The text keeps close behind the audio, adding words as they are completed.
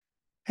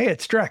Hey,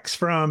 it's Drex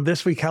from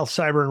This Week Health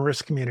Cyber and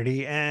Risk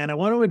Community, and I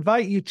want to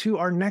invite you to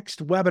our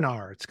next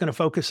webinar. It's going to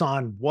focus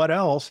on what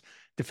else?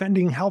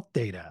 Defending health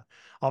data.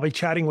 I'll be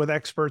chatting with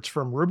experts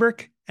from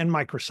Rubrik and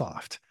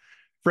Microsoft.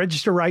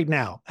 Register right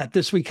now at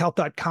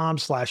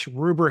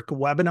thisweekhealth.com/Rubrik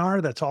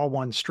webinar. That's all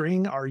one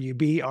string,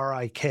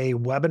 RUBRIK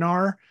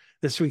webinar,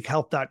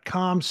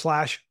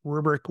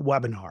 thisweekhealth.com/Rubrik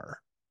webinar.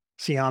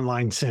 See you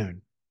online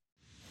soon.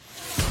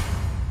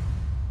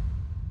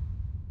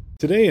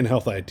 Today in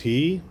Health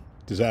IT,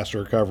 disaster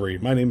recovery.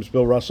 My name is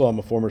Bill Russell. I'm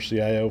a former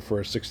CIO for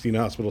a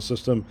 16-hospital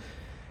system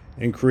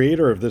and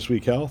creator of This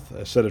Week Health,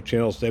 a set of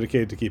channels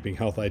dedicated to keeping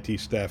health IT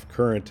staff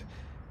current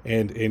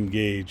and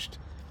engaged.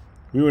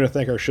 We want to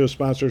thank our show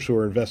sponsors who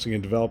are investing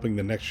in developing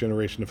the next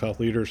generation of health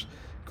leaders: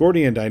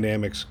 Gordian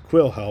Dynamics,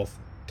 Quill Health,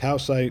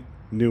 Tausight,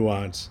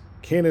 Nuance,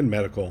 Canon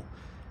Medical,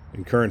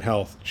 and Current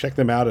Health. Check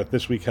them out at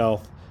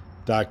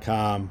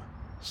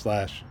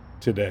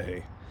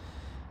thisweekhealth.com/today.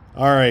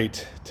 All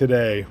right,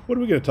 today, what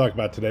are we going to talk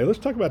about today? Let's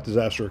talk about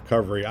disaster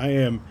recovery. I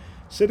am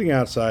sitting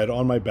outside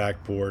on my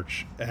back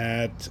porch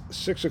at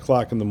 6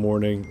 o'clock in the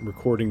morning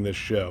recording this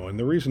show. And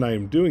the reason I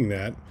am doing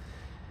that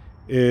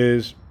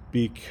is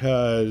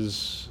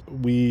because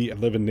we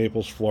live in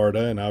Naples,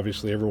 Florida, and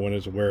obviously everyone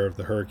is aware of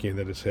the hurricane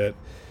that has hit.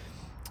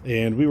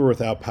 And we were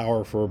without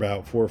power for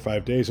about 4 or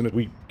 5 days, and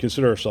we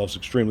consider ourselves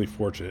extremely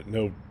fortunate.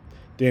 No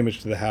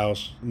damage to the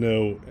house,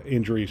 no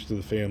injuries to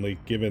the family,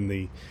 given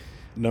the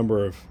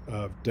number of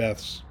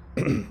deaths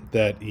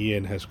that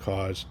Ian has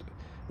caused.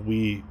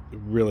 We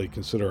really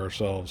consider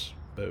ourselves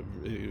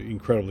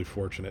incredibly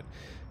fortunate.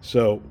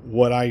 So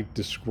what I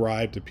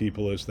describe to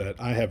people is that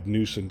I have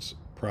nuisance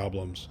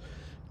problems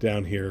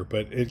down here,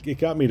 but it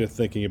got me to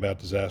thinking about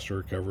disaster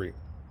recovery,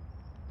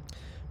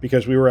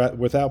 because we were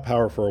without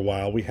power for a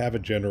while. We have a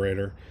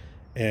generator,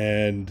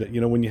 and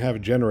when you have a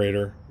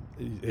generator,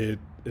 it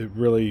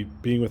really,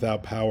 being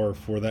without power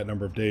for that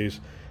number of days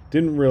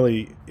didn't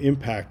really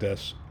impact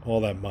us all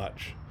that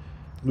much.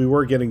 We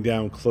were getting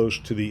down close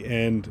to the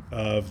end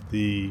of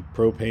the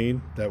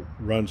propane that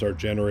runs our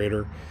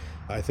generator.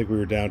 I think we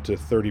were down to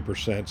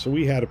 30%. So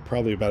we had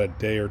probably about a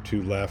day or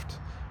two left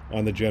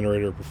on the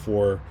generator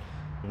before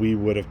we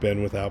would have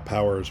been without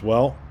power as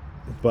well.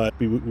 But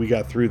we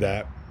got through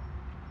that.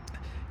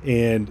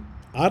 And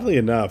oddly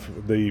enough,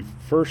 the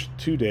first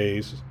 2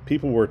 days,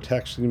 people were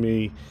texting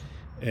me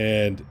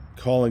and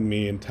calling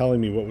me and telling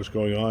me what was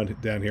going on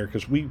down here,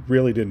 because we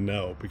really didn't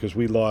know, because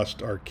we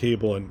lost our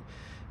cable and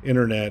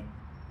internet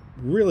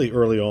really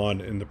early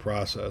on in the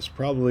process.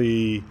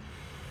 Probably,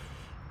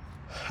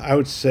 I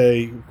would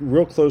say,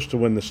 real close to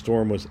when the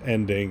storm was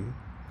ending,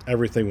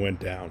 everything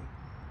went down.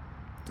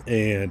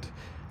 And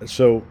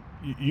so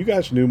you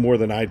guys knew more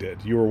than I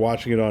did. You were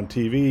watching it on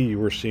TV, you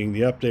were seeing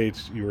the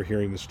updates, you were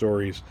hearing the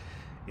stories,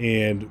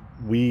 and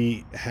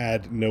we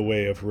had no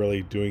way of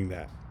really doing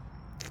that.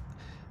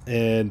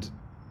 And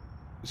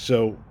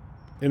so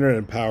internet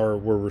and power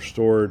were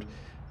restored.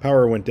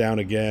 Power went down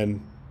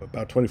again.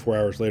 About 24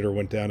 hours later,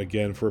 went down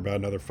again for about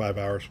another 5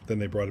 hours. Then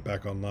they brought it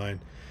back online.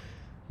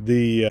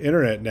 The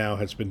internet now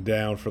has been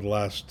down for the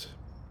last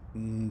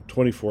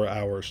 24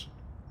 hours.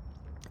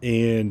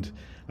 And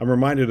I'm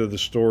reminded of the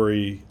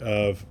story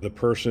of the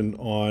person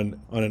on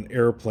an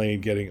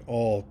airplane getting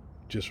all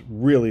just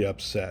really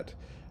upset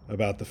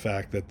about the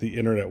fact that the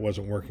internet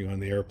wasn't working on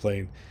the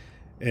airplane.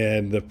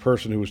 And the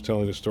person who was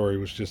telling the story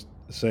was just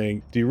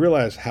saying, do you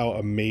realize how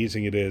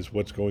amazing it is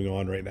what's going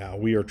on right now?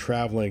 We are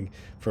traveling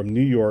from New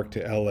York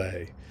to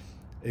LA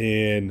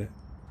in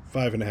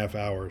 5.5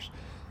 hours.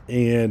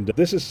 And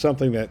this is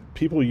something that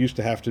people used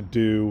to have to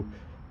do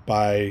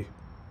by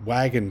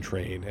wagon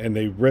train, and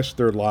they risked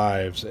their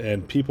lives,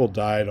 and people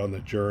died on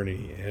the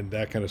journey and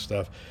that kind of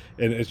stuff.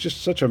 And it's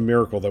just such a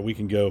miracle that we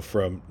can go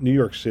from New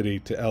York City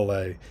to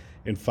LA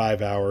in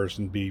 5 hours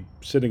and be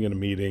sitting in a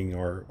meeting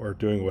or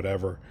doing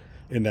whatever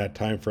in that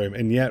time frame,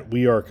 and yet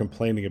we are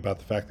complaining about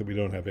the fact that we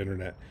don't have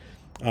internet.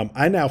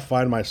 I now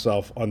find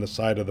myself on the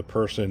side of the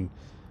person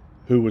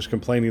who was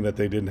complaining that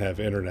they didn't have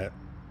internet,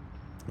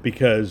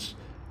 because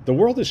the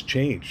world has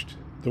changed.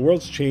 The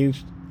world's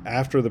changed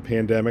after the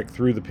pandemic,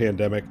 through the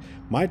pandemic.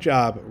 My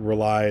job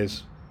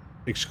relies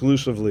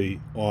exclusively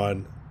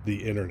on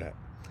the internet.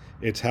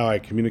 It's how I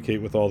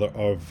communicate with all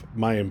of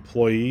my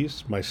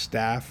employees, my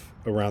staff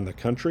around the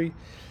country,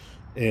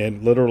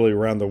 and literally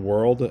around the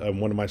world.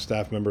 One of my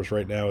staff members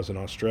right now is in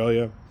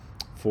Australia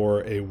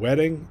for a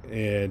wedding,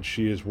 and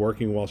she is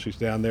working while she's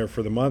down there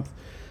for the month.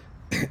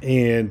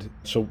 And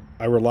so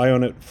I rely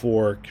on it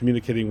for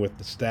communicating with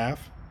the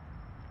staff.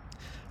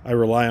 I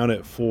rely on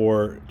it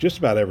for just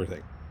about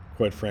everything,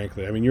 quite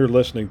frankly. I mean, you're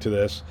listening to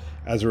this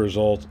as a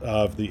result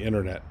of the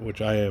internet, which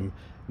I am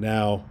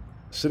now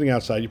sitting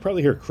outside. You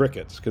probably hear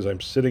crickets because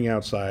I'm sitting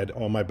outside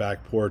on my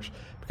back porch,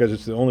 because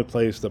it's the only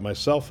place that my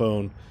cell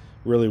phone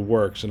really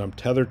works, and I'm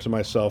tethered to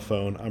my cell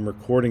phone. I'm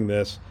recording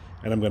this,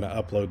 and I'm going to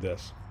upload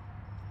this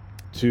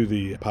to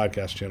the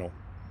podcast channel.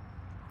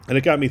 And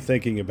it got me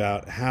thinking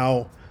about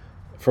how,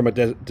 from a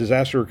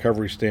disaster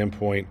recovery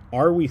standpoint,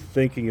 are we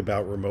thinking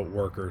about remote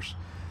workers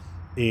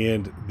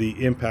and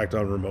the impact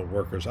on remote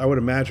workers? I would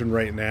imagine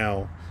right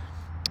now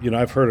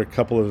I've heard a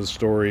couple of the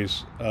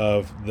stories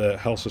of the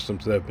health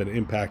systems that have been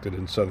impacted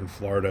in southern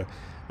Florida.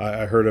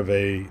 I heard of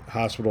a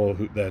hospital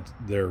that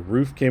their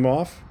roof came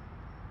off.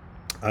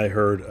 I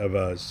heard of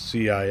a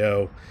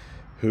CIO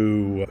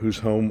whose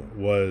home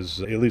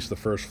was, at least the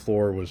first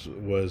floor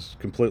was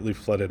completely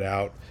flooded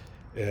out,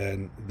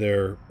 and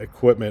their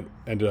equipment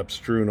ended up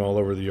strewn all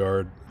over the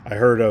yard. I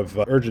heard of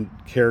urgent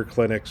care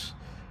clinics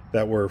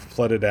that were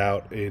flooded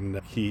out in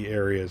key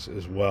areas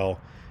as well,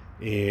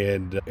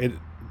 and it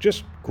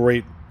just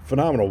great,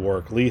 phenomenal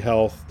work. Lee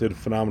Health did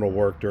phenomenal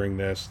work during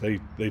this.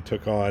 They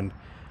took on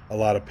a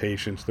lot of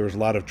patients. There was a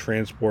lot of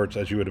transports,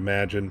 as you would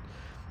imagine,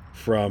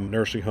 from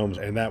nursing homes,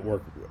 and that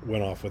work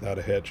went off without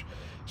a hitch.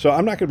 So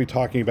I'm not going to be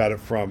talking about it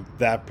from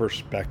that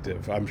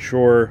perspective. I'm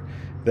sure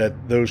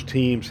that those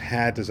teams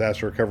had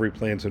disaster recovery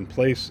plans in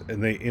place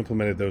and they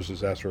implemented those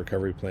disaster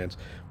recovery plans.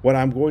 What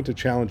I'm going to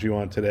challenge you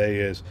on today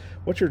is,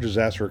 what's your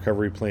disaster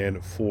recovery plan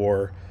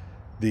for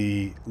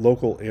the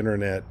local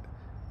internet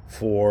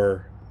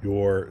for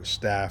your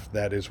staff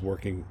that is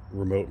working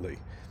remotely?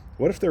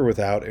 What if they're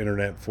without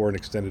internet for an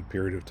extended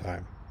period of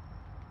time?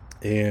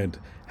 And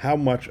how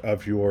much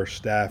of your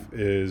staff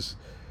is,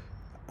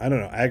 I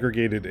don't know,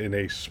 aggregated in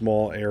a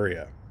small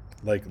area?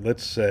 Like,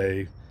 let's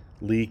say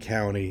Lee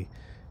County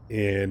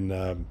in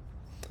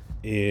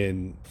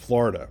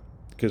Florida,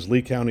 because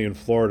Lee County in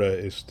Florida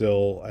is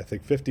still, I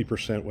think,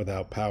 50%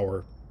 without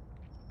power.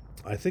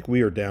 I think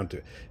we are down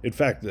to, in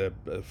fact, the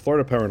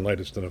Florida Power and Light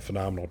has done a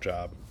phenomenal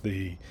job.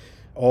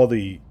 All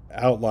the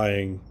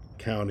outlying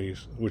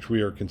counties, which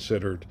we are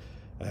considered,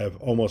 have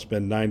almost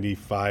been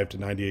 95 to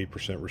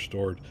 98%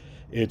 restored.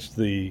 It's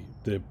the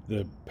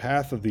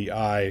path of the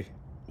eye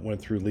went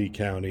through Lee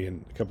County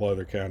and a couple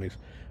other counties,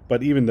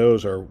 but even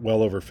those are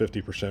well over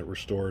 50%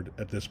 restored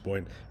at this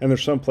point. And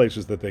there's some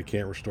places that they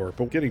can't restore.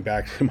 But getting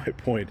back to my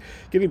point,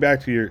 getting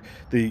back to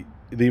the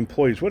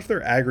employees, what if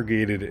they're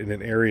aggregated in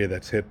an area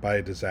that's hit by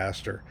a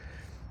disaster?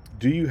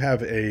 Do you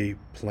have a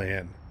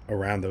plan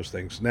around those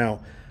things?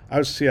 Now, I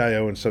was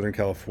CIO in Southern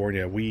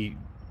California. We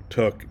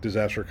took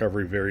disaster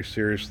recovery very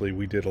seriously.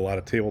 We did a lot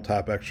of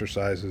tabletop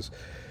exercises.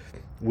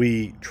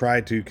 We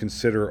tried to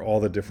consider all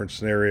the different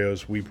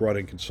scenarios. We brought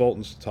in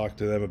consultants to talk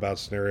to them about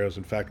scenarios.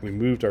 In fact, we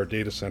moved our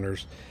data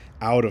centers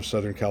out of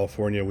Southern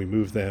California. We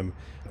moved them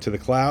to the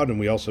cloud, and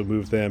we also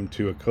moved them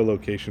to a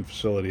co-location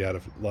facility out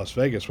of Las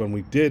Vegas. When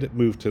we did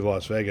move to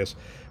Las Vegas,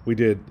 we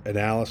did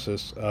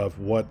analysis of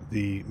what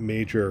the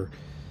major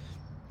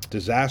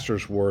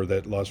disasters were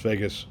that Las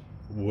Vegas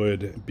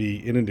would be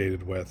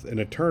inundated with. And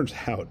it turns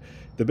out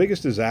the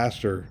biggest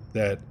disaster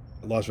that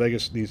Las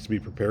Vegas needs to be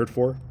prepared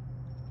for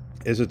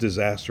is a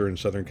disaster in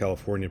Southern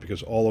California,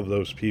 because all of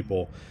those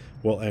people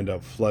will end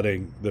up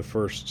flooding. The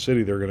first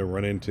city they're going to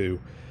run into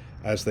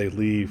as they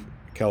leave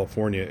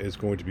California is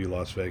going to be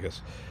Las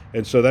Vegas.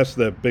 And so that's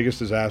the biggest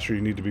disaster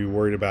you need to be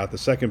worried about. The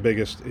second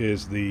biggest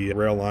is the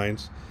rail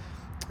lines.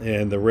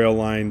 And the rail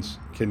lines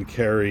can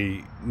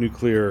carry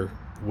nuclear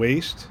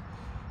waste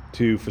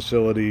to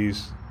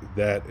facilities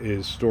that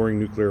is storing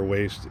nuclear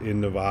waste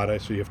in Nevada.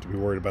 So you have to be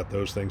worried about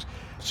those things.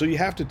 So you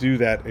have to do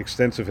that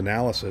extensive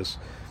analysis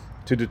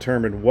to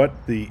determine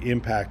what the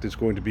impact is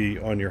going to be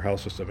on your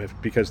health system.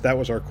 Because that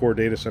was our core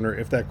data center.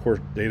 If that core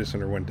data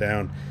center went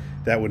down,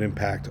 that would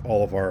impact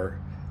all of our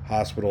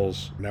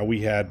hospitals. Now,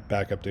 we had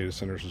backup data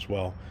centers as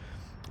well.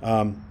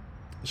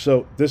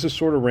 So this is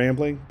sort of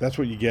rambling. That's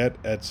what you get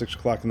at 6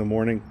 o'clock in the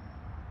morning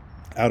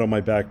out on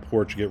my back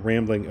porch. You get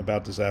rambling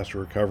about disaster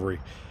recovery.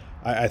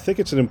 I think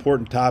it's an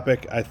important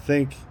topic. I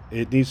think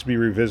it needs to be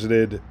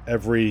revisited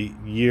every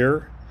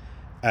year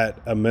at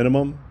a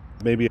minimum.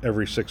 Maybe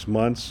every 6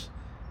 months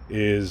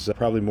is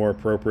probably more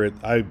appropriate.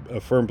 I'm a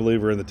firm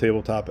believer in the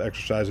tabletop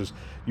exercises.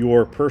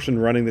 Your person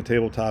running the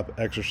tabletop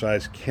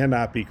exercise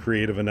cannot be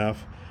creative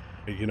enough.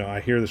 I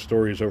hear the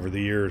stories over the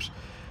years.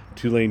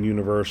 Tulane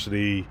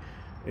University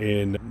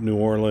in New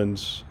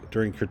Orleans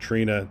during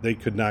Katrina, they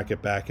could not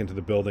get back into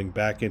the building,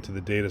 back into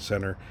the data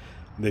center.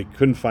 They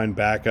couldn't find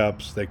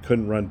backups. They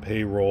couldn't run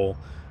payroll.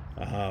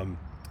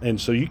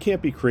 And so you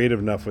can't be creative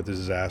enough with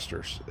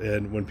disasters.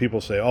 And when people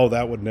say, oh,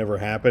 that would never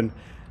happen,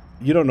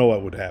 you don't know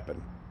what would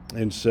happen.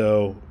 And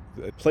so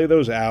play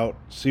those out,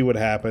 see what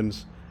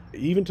happens,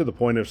 even to the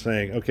point of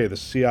saying, okay, the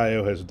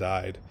CIO has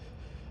died.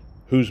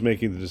 Who's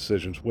making the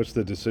decisions? What's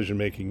the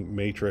decision-making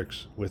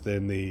matrix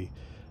within the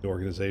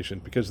organization?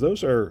 Because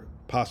those are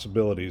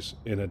possibilities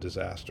in a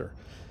disaster.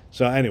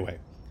 So anyway,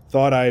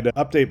 thought I'd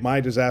update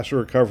my disaster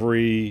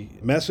recovery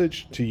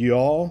message to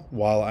y'all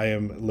while I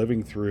am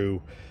living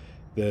through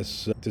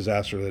this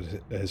disaster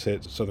that has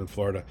hit Southern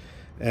Florida.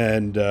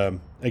 And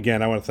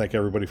again, I want to thank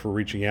everybody for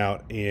reaching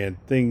out.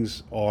 And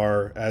things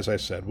are, as I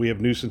said, we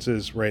have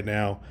nuisances right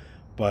now,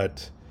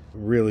 but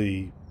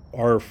really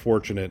are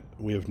fortunate.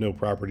 We have no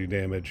property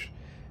damage,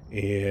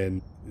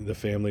 and the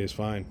family is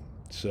fine.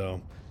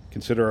 So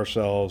consider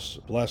ourselves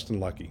blessed and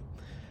lucky.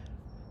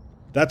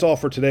 That's all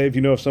for today. If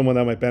you know of someone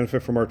that might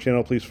benefit from our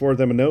channel, please forward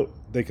them a note.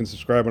 They can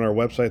subscribe on our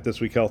website,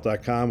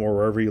 thisweekhealth.com, or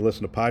wherever you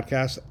listen to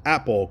podcasts,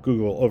 Apple,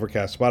 Google,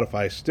 Overcast,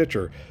 Spotify,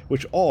 Stitcher,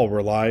 which all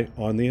rely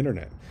on the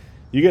internet.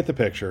 You get the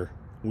picture.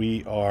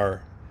 We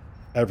are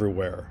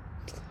everywhere.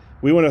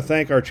 We want to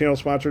thank our channel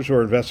sponsors who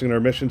are investing in our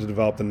mission to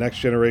develop the next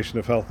generation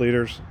of health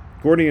leaders: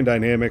 Gordian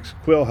Dynamics,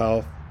 Quill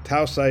Health,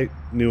 Tausight,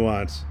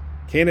 Nuance,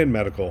 Canon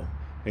Medical,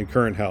 and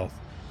Current Health.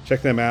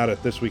 Check them out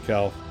at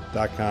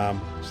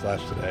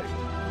thisweekhealth.com/today.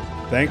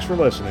 Thanks for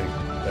listening.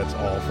 That's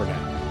all for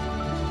now.